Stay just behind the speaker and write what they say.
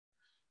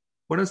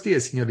Buenos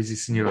días, señores y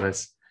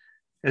señoras.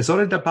 Es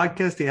hora del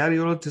podcast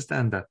diario de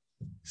stand-up.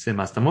 Sin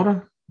más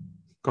demora,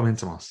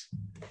 comencemos.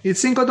 It's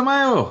Cinco de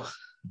Mayo.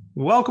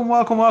 Welcome,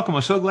 welcome, welcome.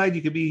 I'm so glad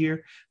you could be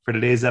here for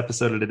today's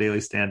episode of the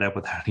Daily Stand-Up.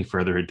 Without any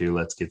further ado,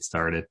 let's get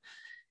started.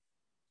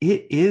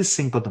 It is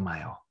Cinco de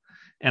Mayo,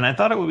 and I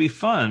thought it would be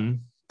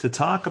fun to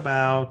talk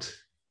about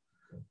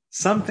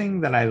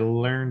something that I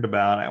learned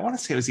about. I want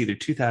to say it was either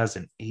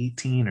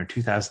 2018 or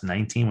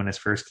 2019 when this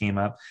first came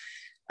up.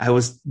 I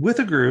was with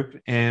a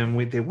group and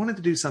they wanted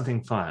to do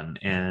something fun,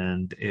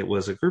 and it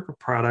was a group of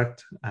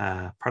product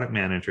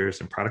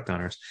managers and product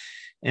owners,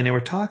 and they were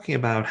talking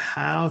about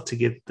how to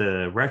get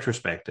the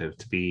retrospective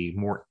to be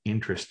more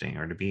interesting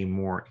or to be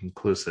more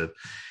inclusive.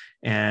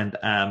 And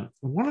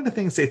one of the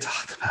things they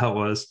talked about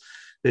was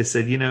they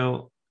said,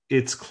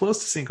 it's close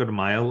to Cinco de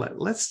Mayo.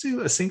 Let's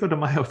do a Cinco de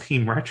Mayo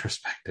theme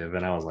retrospective.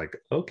 And I was like,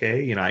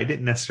 okay, I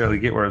didn't necessarily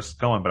get where I was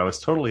going, but I was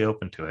totally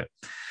open to it.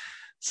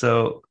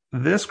 So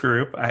this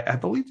group, I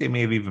believe they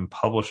may have even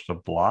published a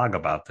blog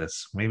about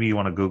this. Maybe you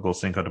want to Google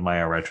Cinco de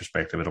Mayo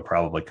retrospective. It'll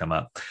probably come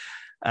up.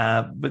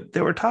 But they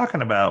were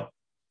talking about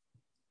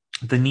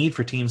the need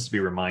for teams to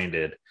be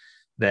reminded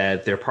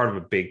that they're part of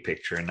a big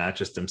picture and not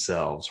just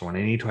themselves, or when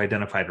they need to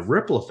identify the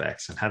ripple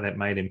effects and how that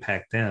might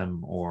impact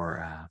them,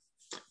 or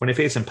when they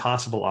face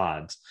impossible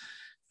odds.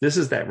 This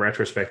is that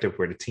retrospective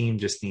where the team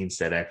just needs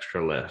that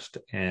extra lift.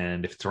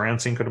 And if it's around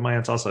Cinco de Mayo,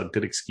 it's also a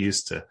good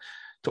excuse to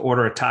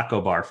order a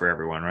taco bar for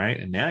everyone, right?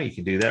 And now you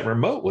can do that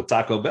remote with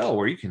Taco Bell,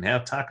 where you can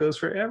have tacos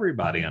for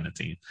everybody on the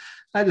team.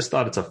 I just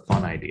thought it's a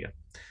fun idea.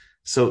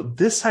 So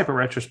this type of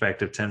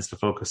retrospective tends to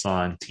focus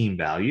on team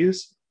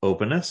values,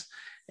 openness,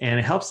 and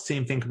it helps the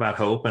team think about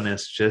how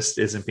openness just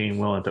isn't being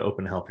willing to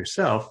open to help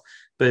yourself,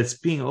 but it's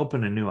being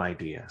open to new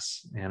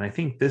ideas. And I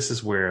think this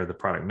is where the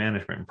product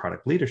management and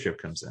product leadership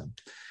comes in.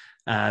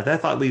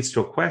 That thought leads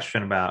to a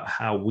question about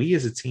how we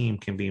as a team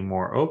can be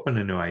more open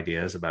to new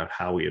ideas about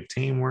how we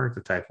obtain work,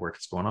 the type of work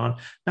that's going on,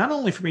 not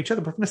only from each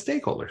other, but from the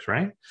stakeholders,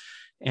 right?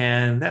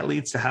 And that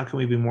leads to how can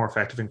we be more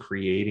effective in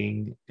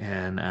creating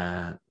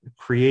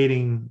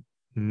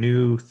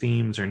new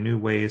themes or new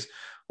ways,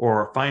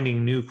 or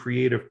finding new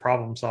creative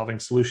problem-solving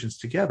solutions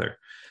together,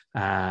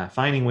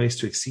 finding ways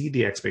to exceed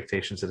the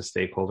expectations of the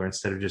stakeholder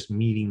instead of just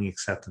meeting the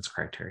acceptance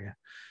criteria.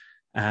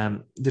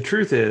 The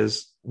truth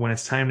is, when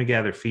it's time to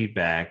gather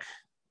feedback,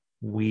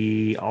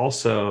 we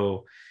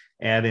also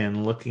add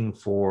in looking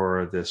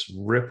for this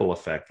ripple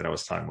effect that I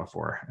was talking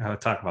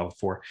about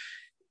before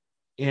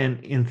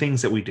in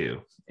things that we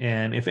do.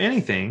 And if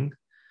anything,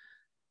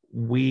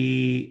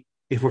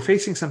 if we're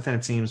facing something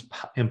that seems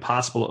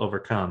impossible to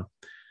overcome,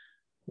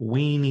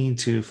 we need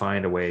to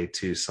find a way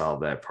to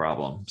solve that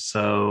problem.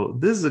 So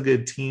this is a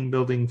good team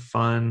building,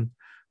 fun,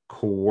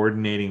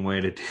 coordinating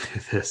way to do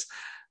this.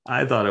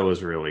 I thought it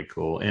was really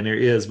cool. And there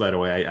is, by the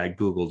way, I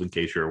Googled in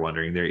case you were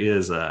wondering, there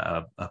is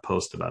a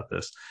post about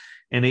this.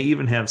 And they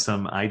even have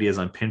some ideas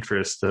on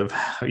Pinterest of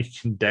how you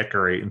can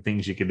decorate and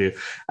things you can do.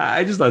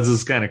 I just thought this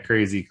was kind of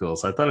crazy cool.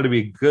 So I thought it'd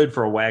be good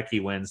for a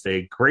wacky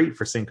Wednesday, great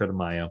for Cinco de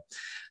Mayo.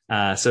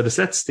 So to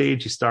set the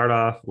stage, you start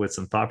off with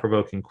some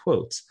thought-provoking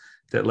quotes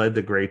that lead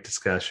to great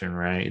discussion,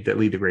 right? That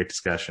lead to great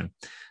discussion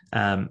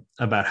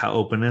about how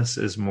openness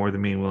is more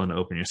than being willing to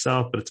open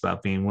yourself, but it's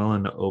about being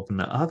willing to open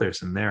to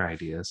others and their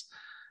ideas.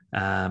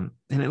 And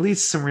it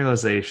leads to some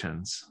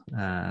realizations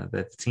that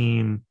the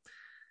team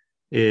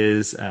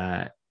is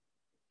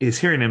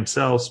hearing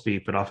themselves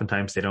speak, but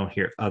oftentimes they don't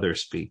hear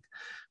others speak.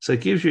 So it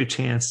gives you a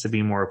chance to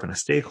be more open to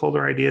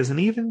stakeholder ideas and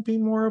even be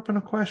more open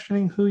to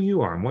questioning who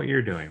you are and what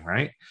you're doing,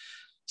 right?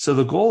 So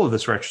the goal of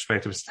this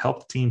retrospective is to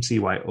help the team see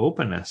why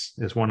openness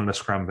is one of the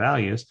Scrum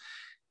values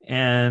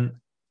and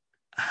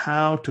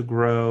how to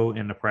grow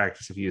in the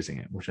practice of using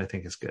it, which I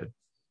think is good.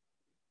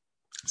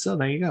 So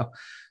there you go.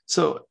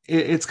 So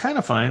it's kind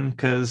of fun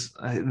because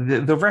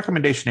the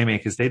recommendation they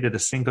make is they did a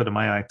Cinco de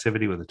Mayo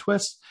activity with a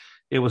twist.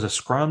 It was a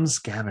Scrum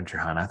scavenger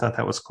hunt. I thought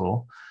that was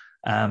cool.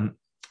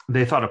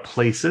 They thought of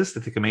places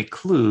that they could make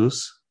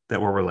clues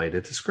that were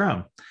related to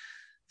Scrum.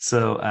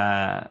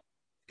 So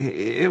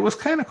it was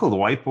kind of cool. The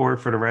whiteboard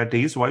for they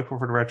used the whiteboard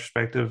for the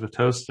retrospective, a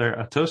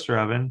toaster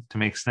oven to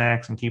make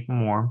snacks and keep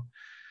them warm.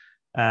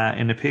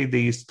 And the pig they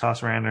used to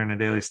toss around during the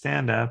daily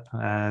stand-up,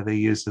 they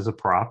used as a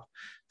prop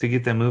to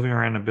get them moving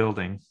around the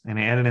building. And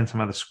they added in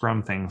some other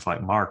Scrum things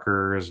like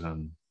markers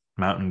and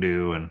Mountain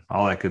Dew and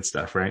all that good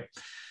stuff, right?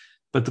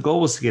 But the goal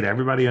was to get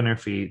everybody on their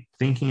feet,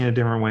 thinking in a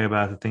different way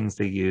about the things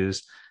they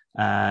use,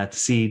 to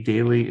see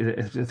daily,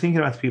 thinking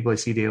about the people they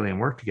see daily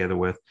and work together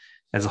with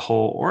as a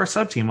whole, or a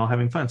sub-team all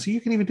having fun. So you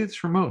can even do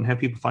this remote and have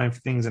people find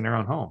things in their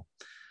own home.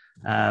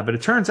 But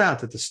it turns out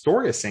that the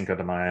story of Cinco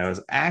de Mayo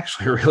is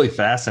actually a really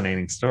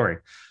fascinating story,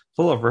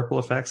 full of ripple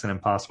effects and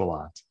impossible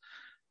odds.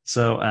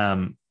 So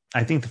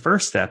I think the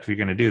first step, if you're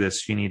going to do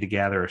this, you need to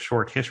gather a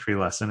short history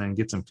lesson and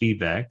get some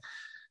feedback.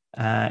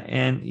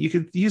 And you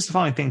could use the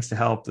following things to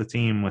help the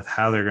team with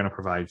how they're going to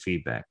provide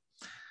feedback.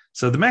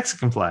 So the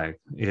Mexican flag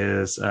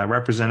is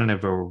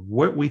representative of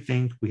what we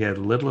think we had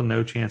little or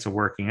no chance of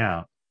working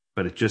out,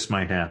 but it just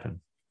might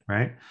happen,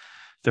 right?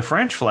 The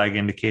French flag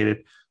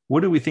indicated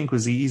What do we think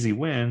was the easy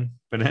win,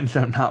 but ended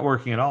up not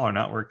working at all or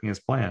not working as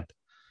planned?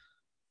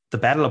 The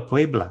Battle of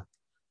Puebla.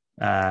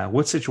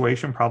 What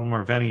situation, problem, or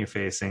event are you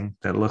facing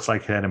that looks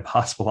like it had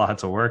impossible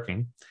odds of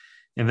working?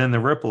 And then the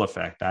ripple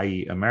effect,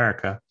 i.e.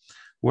 America.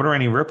 What are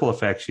any ripple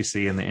effects you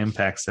see in the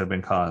impacts that have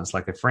been caused?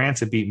 Like if France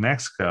had beat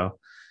Mexico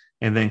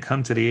and then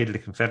come to the aid of the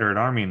Confederate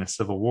Army in a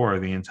civil war,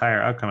 the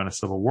entire outcome in a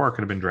civil war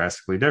could have been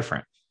drastically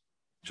different.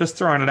 Just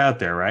throwing it out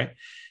there, right?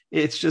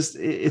 It's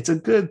a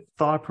good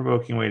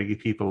thought-provoking way to get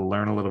people to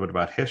learn a little bit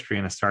about history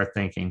and to start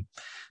thinking.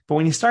 But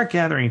when you start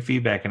gathering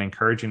feedback and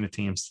encouraging the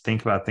teams to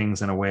think about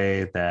things in a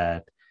way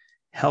that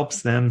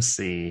helps them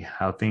see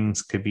how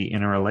things could be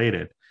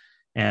interrelated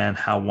and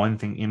how one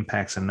thing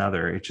impacts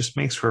another, it just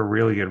makes for a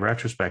really good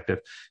retrospective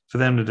for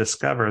them to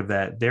discover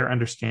that their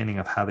understanding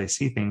of how they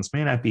see things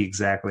may not be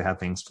exactly how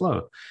things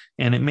flow.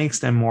 And it makes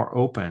them more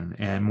open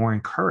and more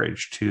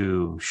encouraged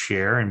to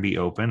share and be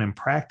open and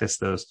practice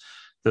those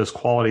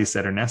qualities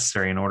that are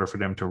necessary in order for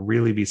them to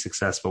really be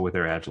successful with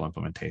their Agile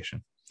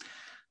implementation.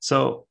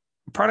 So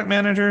product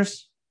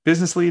managers,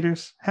 business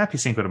leaders, happy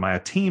Cinco de Mayo,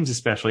 teams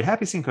especially,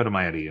 happy Cinco de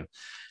Mayo to you.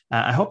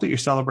 I hope that you're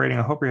celebrating.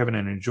 I hope you're having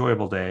an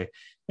enjoyable day.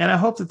 And I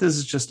hope that this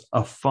is just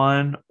a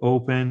fun,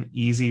 open,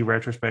 easy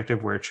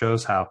retrospective where it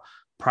shows how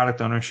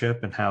product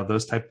ownership and how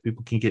those type of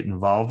people can get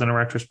involved in a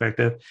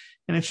retrospective.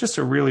 And it's just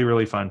a really,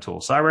 really fun tool.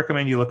 So I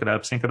recommend you look it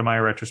up, Cinco de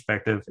Mayo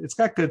retrospective. It's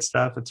got good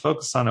stuff. It's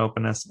focused on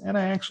openness. And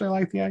I actually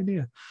like the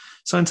idea.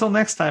 So until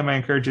next time, I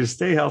encourage you to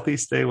stay healthy,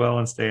 stay well,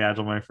 and stay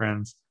agile, my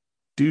friends.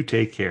 Do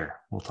take care.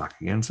 We'll talk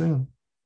again soon.